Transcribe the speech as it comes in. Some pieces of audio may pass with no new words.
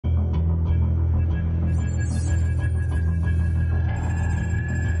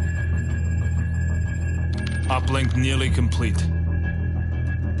Uplink nearly complete.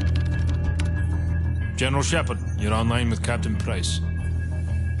 General Shepard, you're online with Captain Price.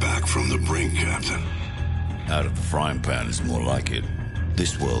 Back from the brink, Captain. Out of the frying pan is more like it.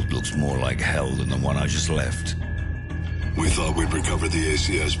 This world looks more like hell than the one I just left. We thought we'd recovered the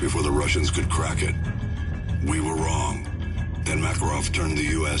ACS before the Russians could crack it. We were wrong. Then Makarov turned the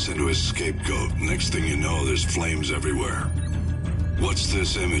US into his scapegoat. Next thing you know, there's flames everywhere. What's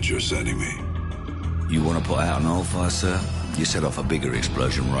this image you're sending me? You want to put out an oil fire, sir? You set off a bigger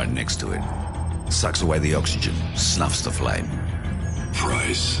explosion right next to it. Sucks away the oxygen, snuffs the flame.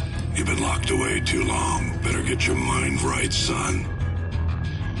 Price, you've been locked away too long. Better get your mind right, son.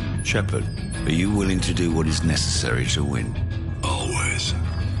 Shepard, are you willing to do what is necessary to win? Always.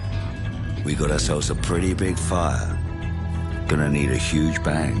 We got ourselves a pretty big fire. Gonna need a huge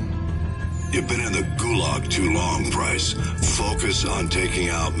bang. You've been in the gulag too long, Price. Focus on taking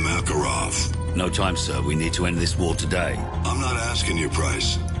out Makarov. No time, sir. We need to end this war today. I'm not asking you,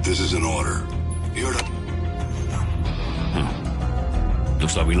 Price. This is an order. You're to...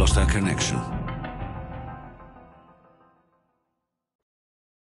 Looks like we lost our connection.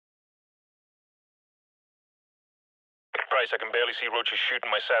 Price, I can barely see Roach's shooting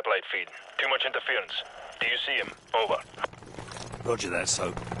my satellite feed. Too much interference. Do you see him? Over. Roger that,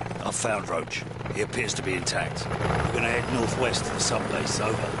 Soap. I've found Roach. He appears to be intact. We're gonna head northwest to the subbase.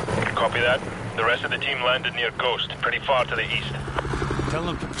 Over. Copy that. The rest of the team landed near Ghost, pretty far to the east. Tell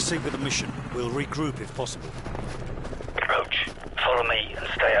them to proceed with the mission. We'll regroup if possible. Roach, follow me and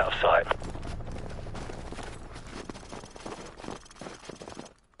stay out of sight.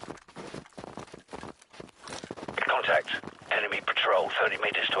 Contact. Enemy patrol 30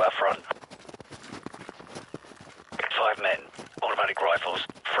 meters to our front. 5 men, automatic rifles,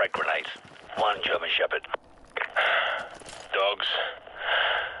 frag grenades. 1 German Shepherd. Dogs.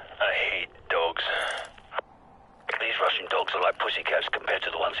 I hate dogs. These Russian dogs are like pussycats compared to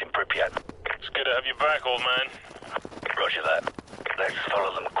the ones in Pripyat. It's good to have you back, old man. Roger that. Let's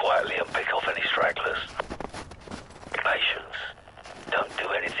follow them quietly and pick off any stragglers. Patience. Don't do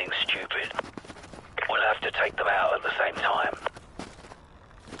anything stupid. We'll have to take them out at the same time.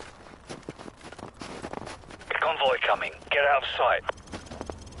 Convoy coming. Get out of sight.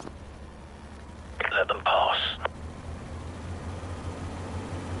 Let them pass.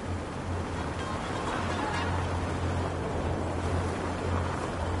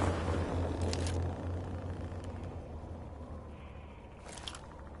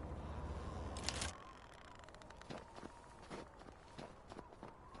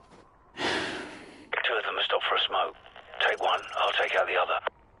 Two of them are stopped for a smoke. Take one, I'll take out the other.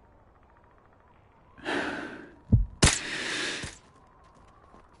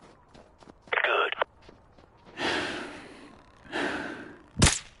 Good.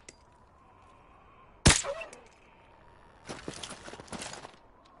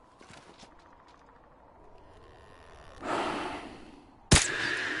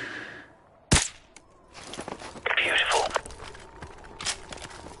 Beautiful.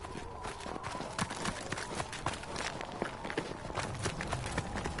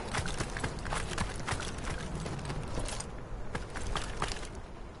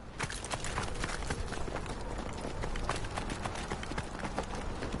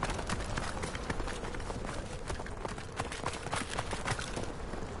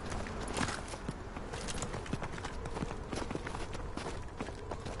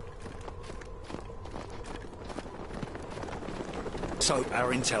 So,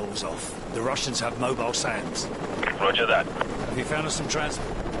 our intel was off. The Russians have mobile SAMs. Roger that. Have you found us some transport?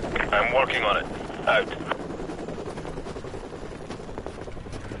 I'm working on it. Out.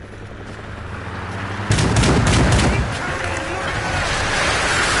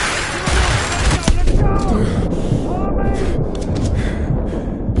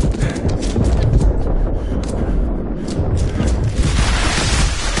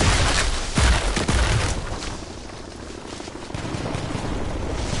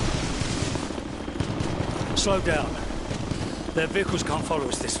 Slow down. Their vehicles can't follow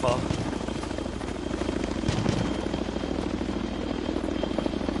us this far.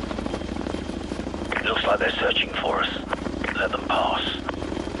 Looks like they're searching for us. Let them pass.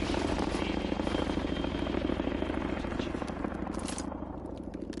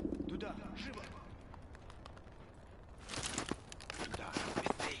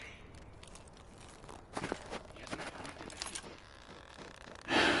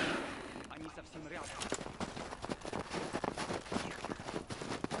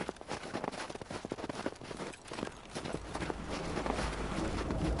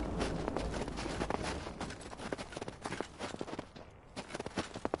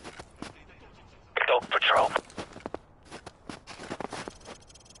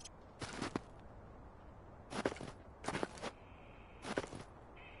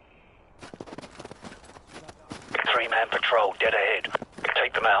 man patrol dead ahead.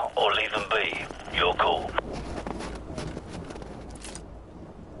 Take them out or leave them be. Your call.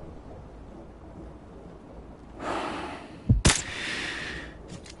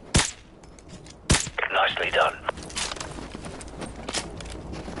 Nicely done.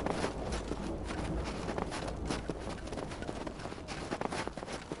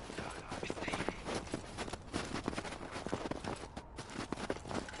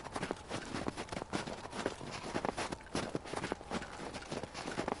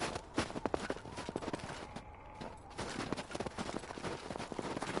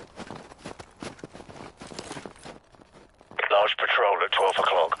 Large patrol at 12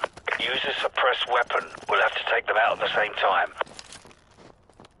 o'clock. Use a suppressed weapon. We'll have to take them out at the same time.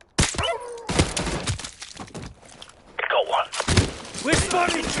 Got one. We're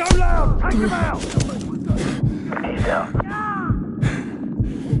spotted! Go loud! Take them out! He's down.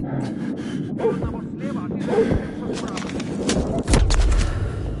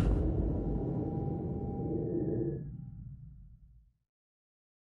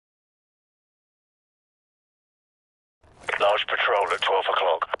 Large patrol at 12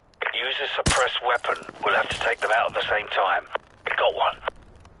 o'clock. Use a suppressed weapon. We'll have to take them out at the same time. Got one.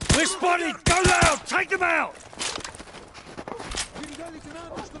 We're spotted! Go loud! Take them out!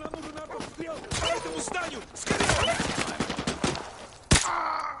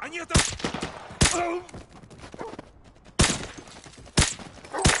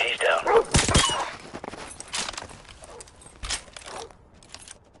 He's down.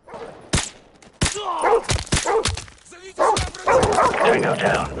 Tango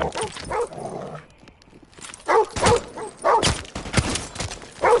down.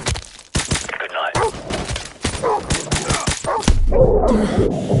 Good night.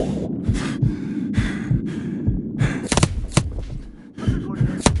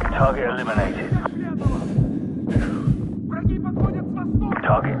 Target eliminated.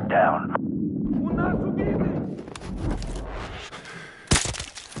 Target down.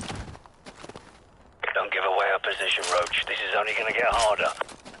 Don't give away our position, Roach. This is only gonna get harder.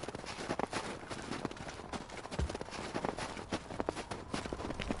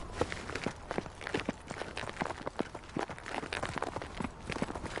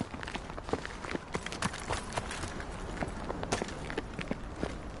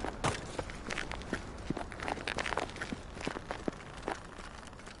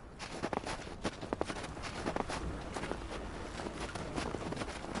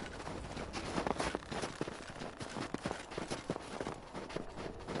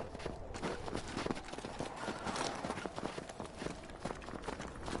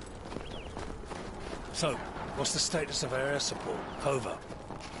 So, what's the status of our air support? Over.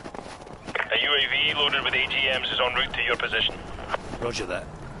 A UAV loaded with AGMs is en route to your position. Roger that.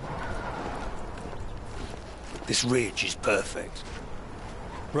 This ridge is perfect.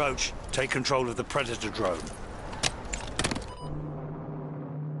 Roach, take control of the Predator drone.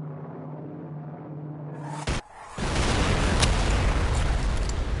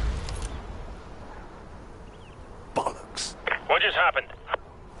 Bollocks. What just happened?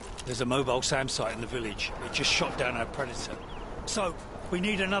 There's a mobile SAM site in the village. It just shot down our Predator. So, we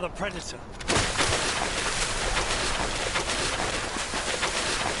need another Predator.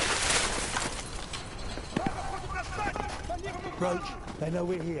 Roach, they know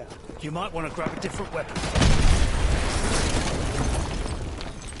we're here. You might want to grab a different weapon.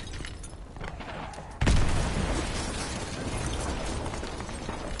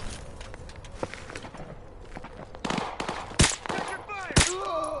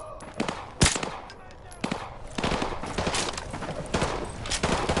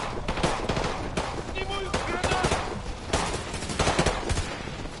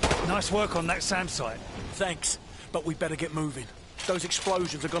 Nice work on that SAM site. Thanks, but we better get moving. Those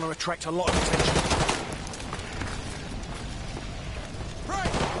explosions are going to attract a lot of attention.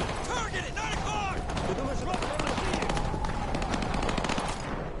 Right! Target at 9 o'clock!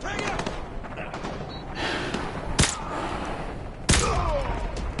 Take it!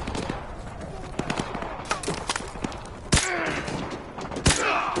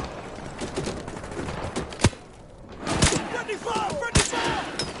 Friendly fire! Friendly fire!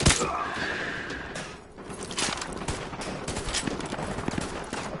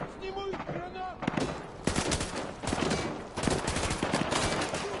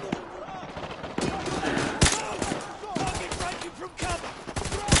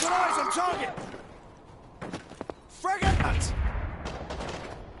 Target! Fragate!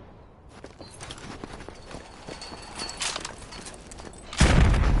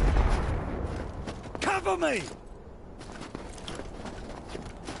 Cover me!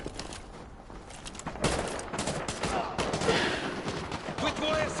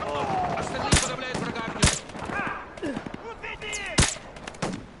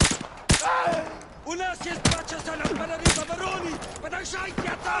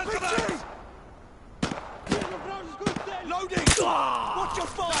 Loading! Watch your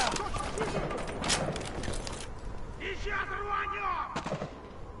fire!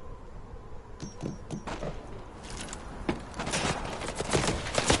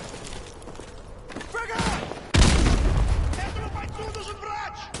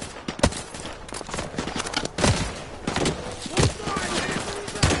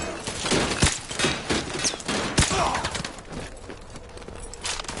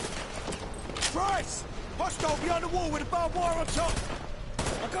 Price! Hostile behind the wall with a barbed wire on top!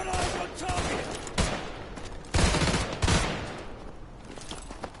 I got eyes on target!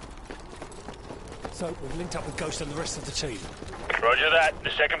 So, we've linked up with Ghost and the rest of the team. Roger that.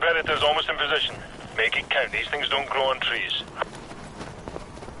 The second predator's almost in position. Make it count. These things don't grow on trees.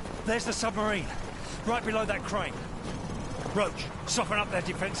 There's the submarine, right below that crane. Roach, soften up their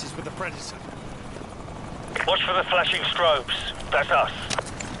defenses with the Predator. Watch for the flashing strobes. That's us.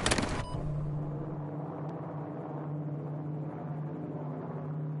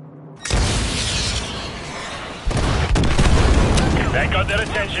 That got their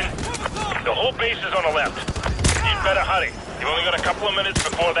attention. The whole base is on the left. You'd better hurry. You've only got a couple of minutes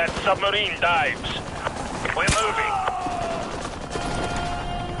before that submarine dives. We're moving.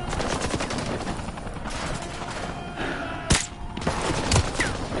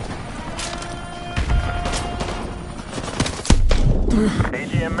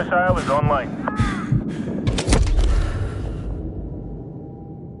 AGM missile is online.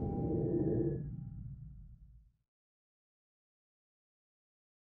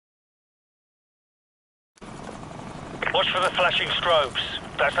 Watch for the flashing strobes.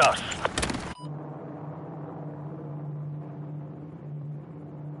 That's us.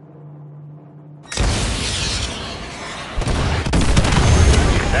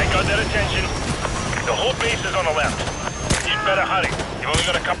 That got their attention. The whole base is on the left. You'd better hurry. You've only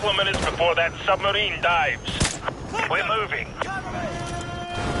got a couple of minutes before that submarine dives. We're moving.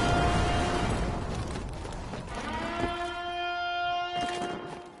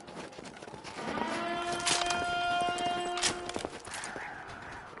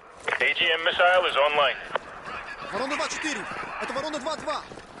 AGM missile is online. Ворона 2-4. Это Ворона 2-2.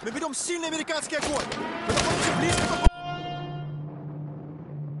 Мы берем сильный американский огонь. Мы находимся близко к...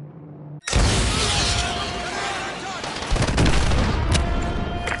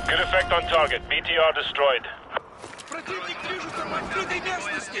 Good effect on target. BTR destroyed. Противник движется по открытой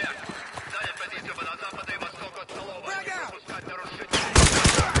местности.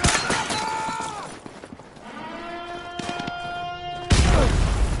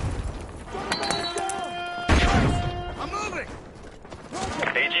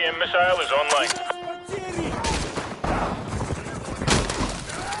 AGM missile is online.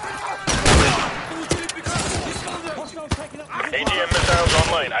 AGM missile is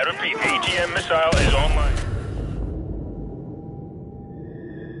online. I repeat, AGM missile is online.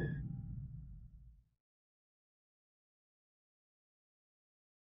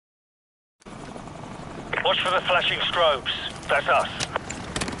 Watch for the flashing strobes. That's us.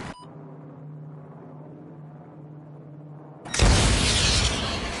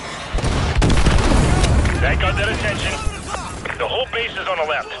 That got their attention. The whole base is on the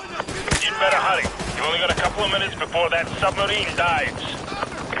left. You'd better hurry. You've only got a couple of minutes before that submarine dives.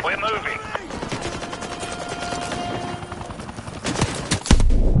 We're moving.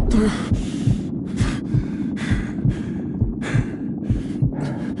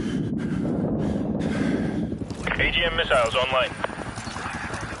 AGM missiles online.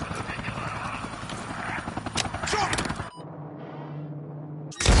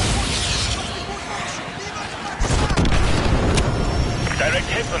 Direct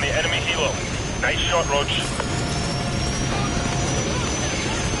hit on the enemy helo. Nice shot, Roach.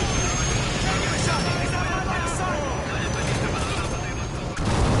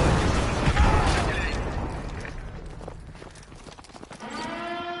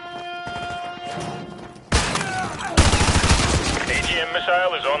 AGM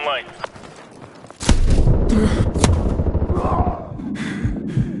missile is online.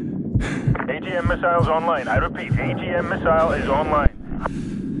 AGM missiles online. I repeat, AGM missile is online.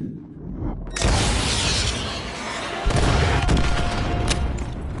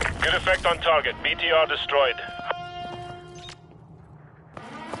 Good effect on target. BTR destroyed.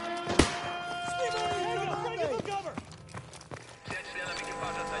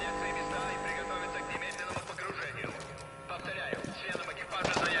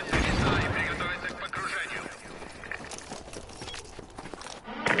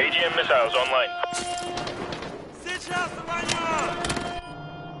 AGM missiles online.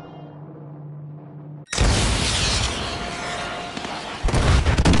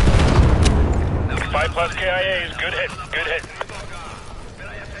 5+ KIAs, good hit, good hit.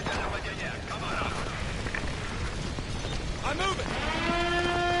 I'm moving!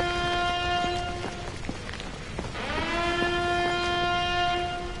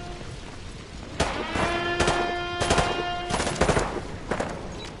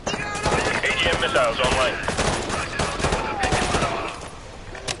 AGM missiles online.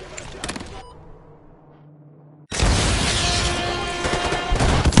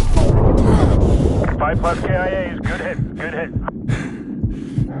 5+ KIAs, good hit, good hit.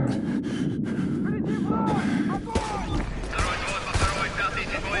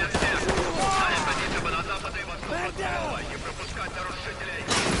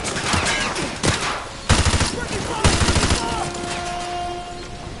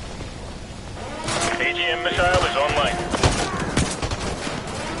 AGM missile is online.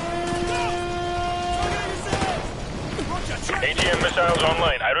 AGM missiles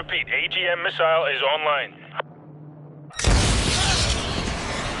online. I repeat, AGM missile is online.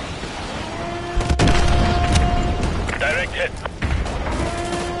 Direct hit.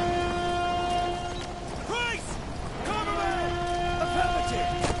 Price! Cover me! Affirmative!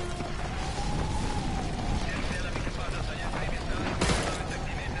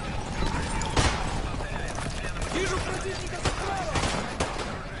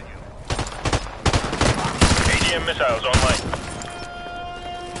 AGM missiles online.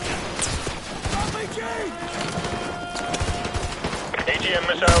 AGM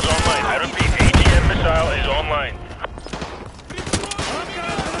missiles online. I repeat, AGM missile is online.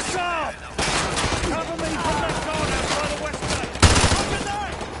 Cover me from that corner by the west gate! Look at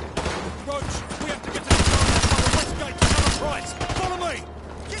that! Roach, we have to get to the corner by the west gate to cover Price. Follow me!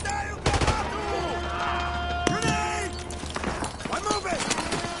 Кидаю гранату! Grenade! I'm moving!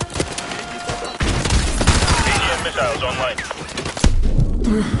 AGM missiles online.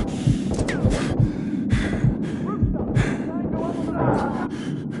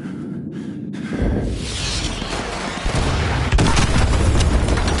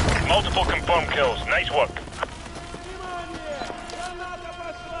 Multiple confirmed kills. Nice work.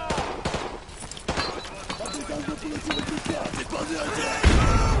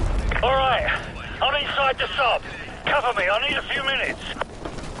 All right, I'm inside the sub. Cover me, I need a few minutes.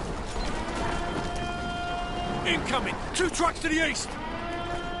 Incoming! 2 trucks to the east!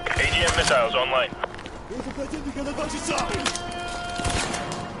 AGM missiles online.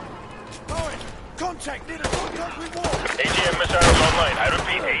 Owen, contact near the concrete wall! AGM missiles online. I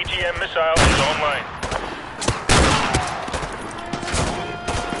repeat, AGM missile is online.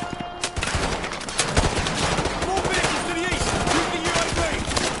 More vehicles to the east! Use the UAV!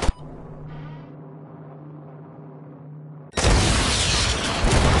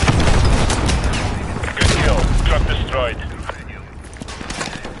 Good kill. Truck destroyed.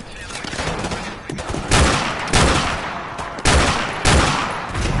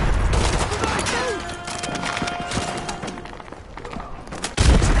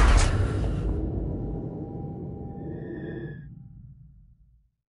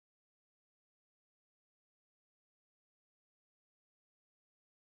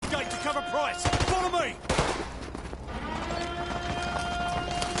 Gate to cover Price! Follow me!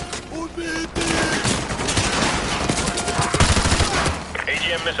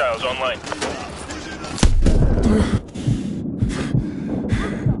 AGM missiles online.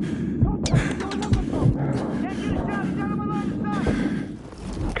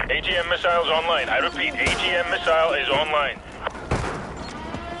 AGM missiles online. I repeat, AGM missile is online.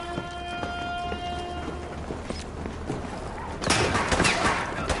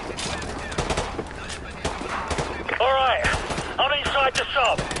 All right, I'm inside the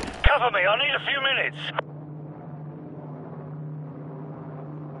sub. Cover me, I need a few minutes.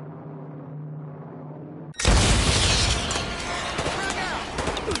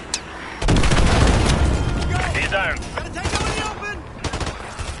 He's down. Gotta take him in the open!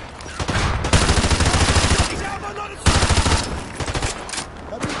 He's out by line of sight!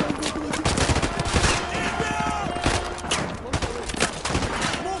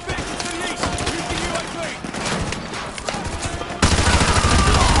 More vehicles to the east! Use the UAV!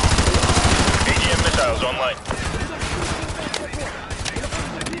 AGM missiles online.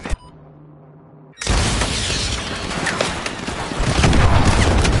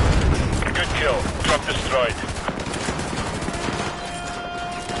 Good kill. Truck destroyed.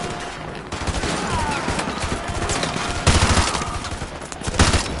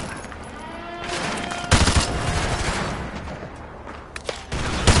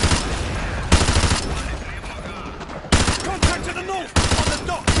 Contact to the north! On the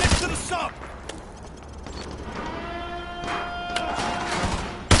dock, next to the sub!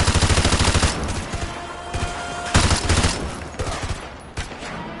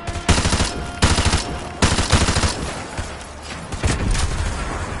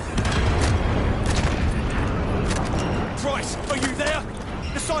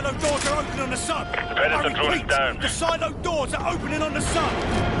 silo doors are opening on the sub. Predator I drone's repeat, down. the silo doors are opening on the sub.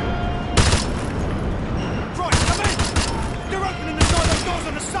 Right, come in. They're opening the silo doors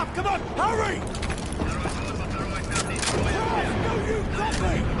on the sub. Come on, hurry. No, you got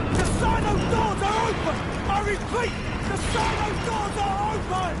me. The silo doors are open. I repeat, the silo doors are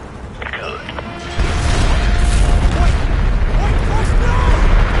open. Good. Wait, Chris, no!